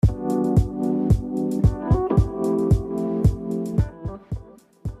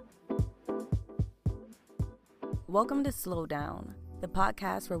Welcome to Slow Down, the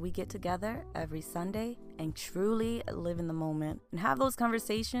podcast where we get together every Sunday and truly live in the moment and have those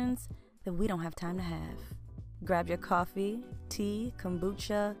conversations that we don't have time to have. Grab your coffee, tea,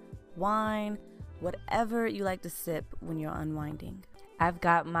 kombucha, wine, whatever you like to sip when you're unwinding. I've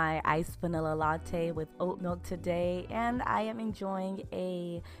got my iced vanilla latte with oat milk today, and I am enjoying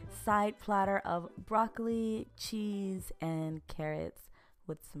a side platter of broccoli, cheese, and carrots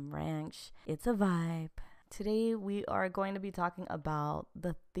with some ranch. It's a vibe. Today we are going to be talking about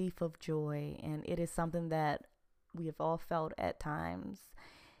the thief of joy, and it is something that we have all felt at times.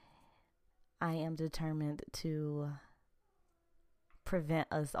 I am determined to prevent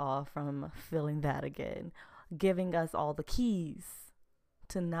us all from feeling that again, giving us all the keys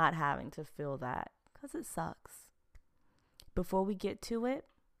to not having to feel that, because it sucks. Before we get to it,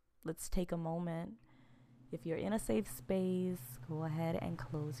 let's take a moment. If you're in a safe space, go ahead and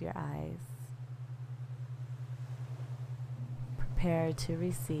close your eyes. Prepare to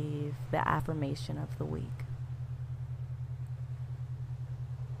receive the affirmation of the week.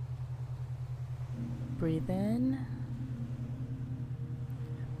 Breathe in.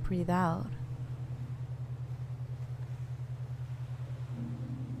 Breathe out.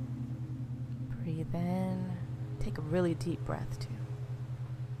 Breathe in. Take a really deep breath too.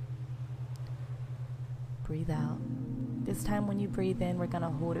 Breathe out. This time when you breathe in, we're going to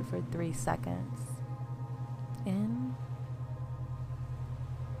hold it for 3 seconds. In.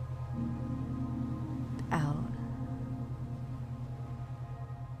 Out.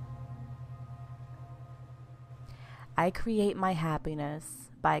 I create my happiness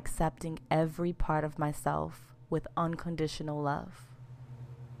by accepting every part of myself with unconditional love.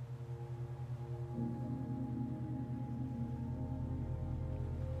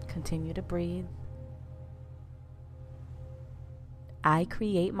 Continue to breathe. I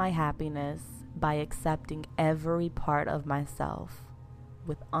create my happiness by accepting every part of myself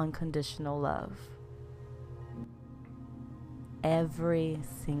with unconditional love. Every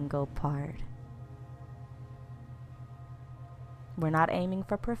single part. We're not aiming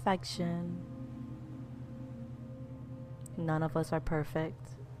for perfection. None of us are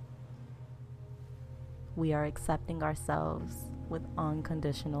perfect. We are accepting ourselves with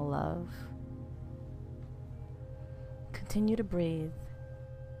unconditional love. Continue to breathe.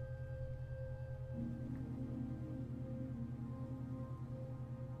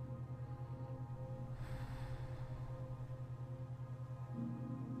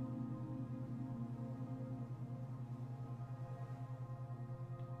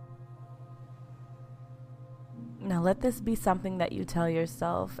 Now let this be something that you tell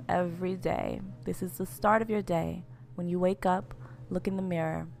yourself every day. This is the start of your day. When you wake up, look in the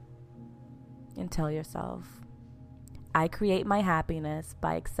mirror and tell yourself, I create my happiness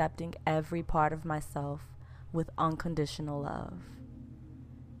by accepting every part of myself with unconditional love.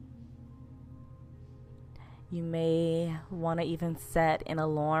 You may want to even set an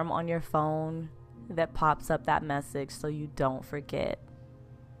alarm on your phone that pops up that message so you don't forget.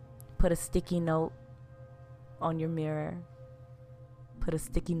 Put a sticky note on your mirror. Put a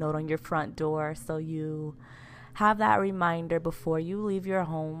sticky note on your front door so you have that reminder before you leave your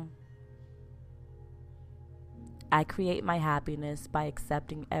home. I create my happiness by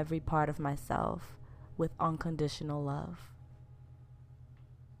accepting every part of myself with unconditional love.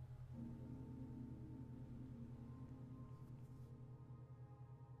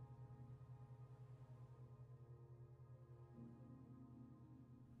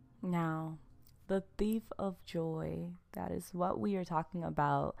 Now, the thief of joy, that is what we are talking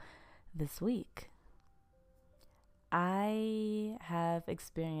about this week. I have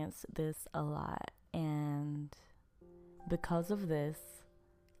experienced this a lot, and because of this,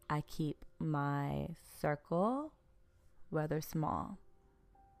 I keep my circle rather small.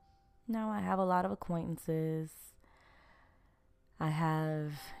 Now, I have a lot of acquaintances. I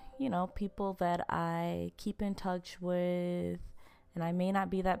have, people that I keep in touch with. And I may not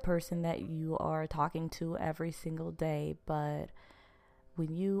be that person that you are talking to every single day, but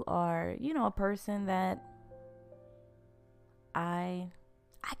when you are, a person that I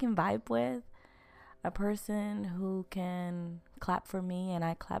can vibe with, a person who can clap for me and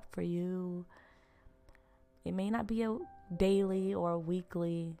I clap for you, it may not be a daily or a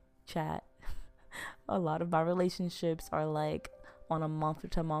weekly chat. A lot of my relationships are like on a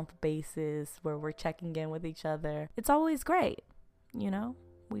month-to-month basis where we're checking in with each other. It's always great.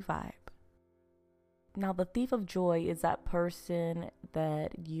 We vibe. Now, the thief of joy is that person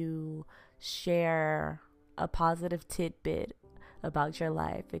that you share a positive tidbit about your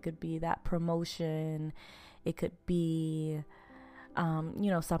life. It could be that promotion. It could be,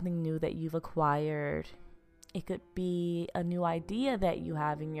 something new that you've acquired. It could be a new idea that you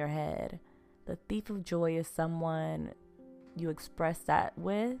have in your head. The thief of joy is someone you express that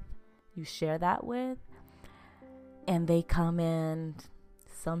with, you share that with, and they come in,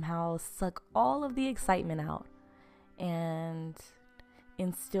 somehow suck all of the excitement out and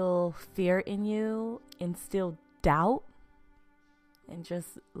instill fear in you, instill doubt, and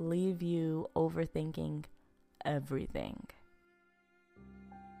just leave you overthinking everything.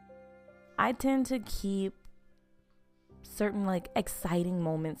 I tend to keep certain exciting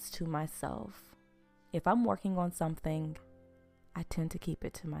moments to myself. If I'm working on something, I tend to keep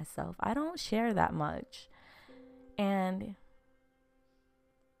it to myself. I don't share that much. And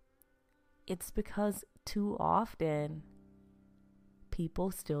it's because too often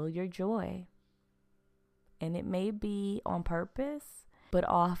people steal your joy. And it may be on purpose, but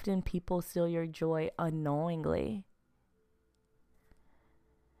often people steal your joy unknowingly.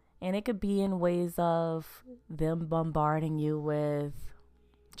 And it could be in ways of them bombarding you with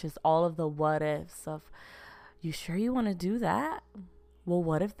just all of the what ifs of, you sure you want to do that? Well,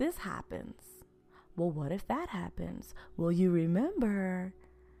 what if this happens? Well, what if that happens? Well, you remember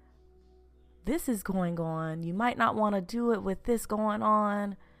this is going on. You might not want to do it with this going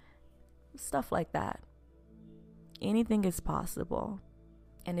on. Stuff like that. Anything is possible.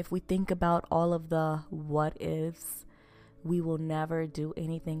 And if we think about all of the what ifs, we will never do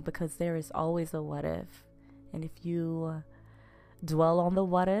anything because there is always a what if. And if you dwell on the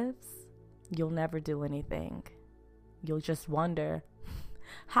what ifs, you'll never do anything. You'll just wonder,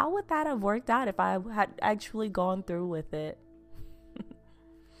 how would that have worked out if I had actually gone through with it?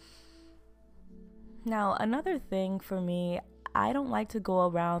 Now, another thing for me, I don't like to go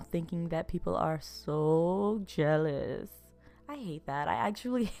around thinking that people are so jealous. I hate that. I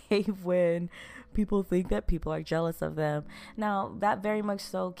actually hate when people think that people are jealous of them. Now, that very much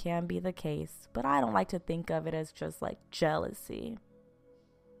so can be the case, but I don't like to think of it as just jealousy.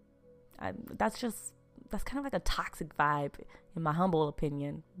 That's kind of like a toxic vibe, in my humble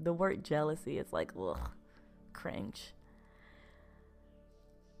opinion. The word jealousy is ugh, cringe.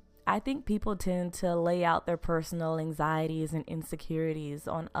 I think people tend to lay out their personal anxieties and insecurities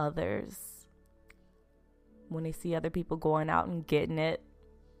on others when they see other people going out and getting it.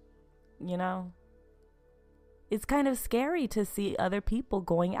 It's kind of scary to see other people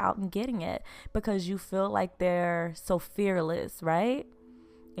going out and getting it because you feel like they're so fearless, right?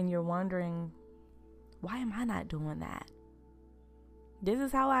 And you're wondering, why am I not doing that? This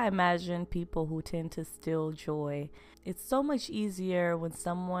is how I imagine people who tend to steal joy. It's so much easier when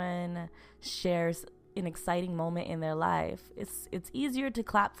someone shares an exciting moment in their life. It's easier to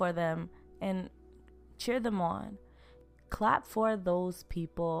clap for them and cheer them on. Clap for those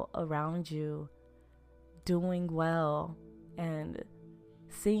people around you doing well and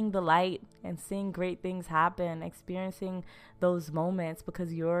seeing the light and seeing great things happen, experiencing those moments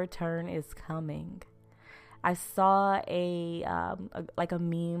because your turn is coming. I saw a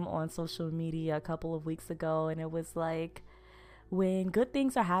meme on social media a couple of weeks ago, and it was when good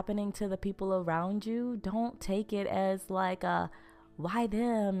things are happening to the people around you, don't take it as a why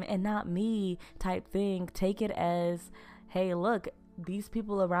them and not me type thing. Take it as, hey, look, these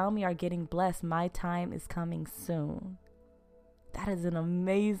people around me are getting blessed. My time is coming soon. That is an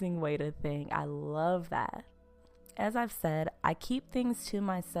amazing way to think. I love that. As I've said, I keep things to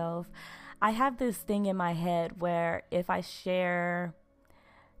myself. I have this thing in my head where if I share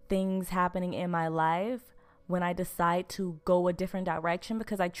things happening in my life, when I decide to go a different direction,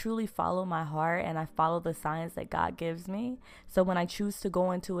 because I truly follow my heart and I follow the signs that God gives me. So when I choose to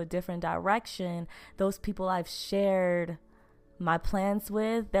go into a different direction, those people I've shared my plans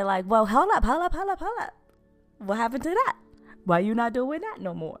with, they're like, well, hold up. What happened to that? Why you not doing that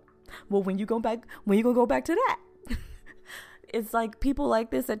no more? Well, when you gonna go back to that? It's people like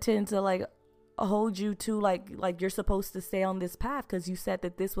this that tend to hold you to like you're supposed to stay on this path because you said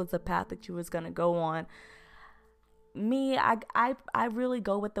that this was the path that you was gonna go on. Me, I really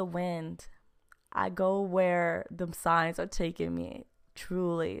go with the wind. I go where the signs are taking me,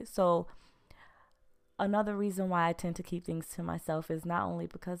 truly. So another reason why I tend to keep things to myself is not only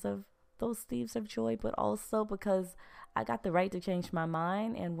because of those thieves of joy, but also because I got the right to change my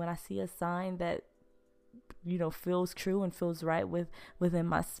mind. And when I see a sign that feels true and feels right within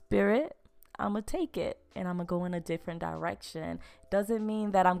my spirit, I'm going to take it and I'm going to go in a different direction. Doesn't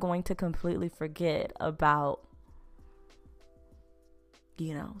mean that I'm going to completely forget about,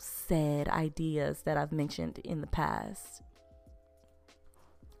 said ideas that I've mentioned in the past.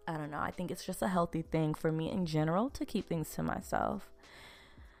 I don't know. I think it's just a healthy thing for me in general to keep things to myself.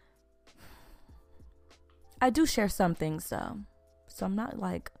 I do share some things though. So I'm not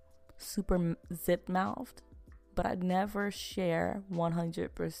super zip-mouthed. but I never share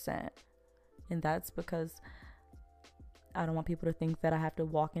 100%. And that's because I don't want people to think that I have to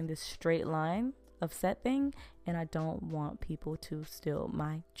walk in this straight line of set thing, and I don't want people to steal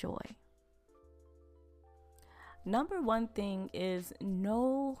my joy. Number one thing is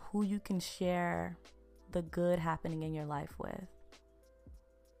know who you can share the good happening in your life with.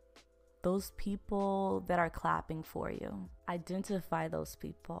 Those people that are clapping for you, identify those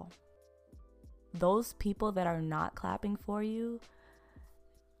people. Those people that are not clapping for you,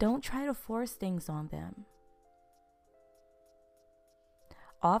 don't try to force things on them.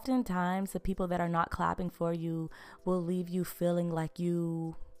 Oftentimes, the people that are not clapping for you will leave you feeling like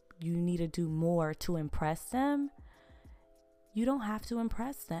you need to do more to impress them. You don't have to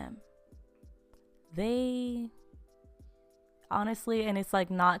impress them. They, honestly, and it's like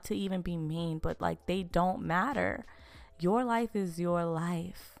not to even be mean, but like they don't matter. Your life is your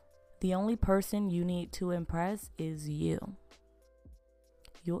life. The only person you need to impress is you.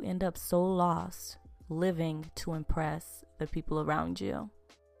 You'll end up so lost living to impress the people around you.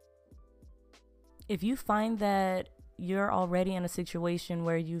 If you find that you're already in a situation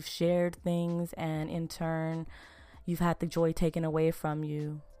where you've shared things and in turn you've had the joy taken away from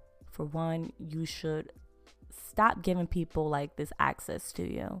you, for one, you should stop giving people like this access to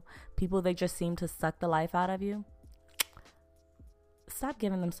you. People that just seem to suck the life out of you. Stop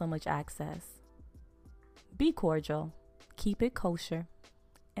giving them so much access. Be cordial, keep it kosher,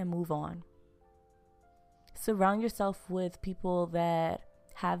 and move on. Surround yourself with people that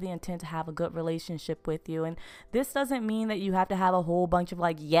have the intent to have a good relationship with you. And this doesn't mean that you have to have a whole bunch of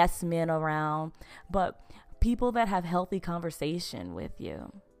like yes men around, but people that have healthy conversation with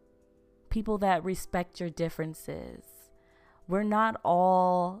you. People that respect your differences. We're not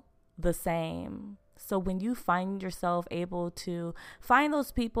all the same. So when you find yourself able to find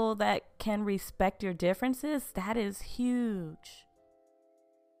those people that can respect your differences, that is huge.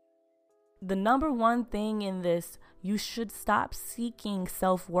 The number one thing in this, you should stop seeking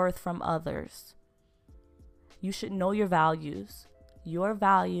self-worth from others. You should know your values. Your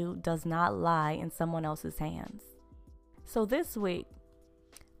value does not lie in someone else's hands. So this week,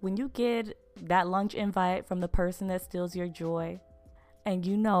 when you get that lunch invite from the person that steals your joy, and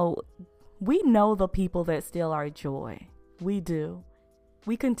we know the people that steal our joy. We do.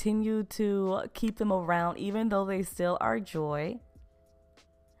 We continue to keep them around even though they steal our joy.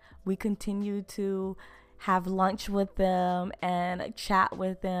 We continue to have lunch with them and chat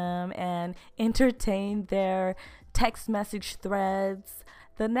with them and entertain their text message threads.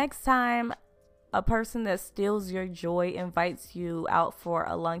 The next time a person that steals your joy invites you out for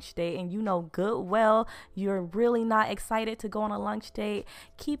a lunch date and you know good well you're really not excited to go on a lunch date,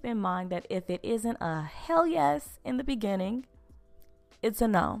 keep in mind that if it isn't a hell yes in the beginning, it's a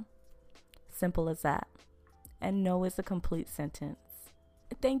no. Simple as that. And no is a complete sentence.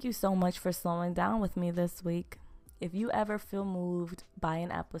 Thank you so much for slowing down with me this week. If you ever feel moved by an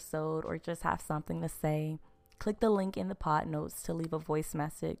episode or just have something to say, click the link in the pod notes to leave a voice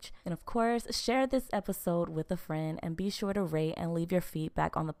message. And of course, share this episode with a friend and be sure to rate and leave your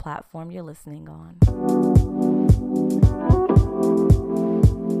feedback on the platform you're listening on.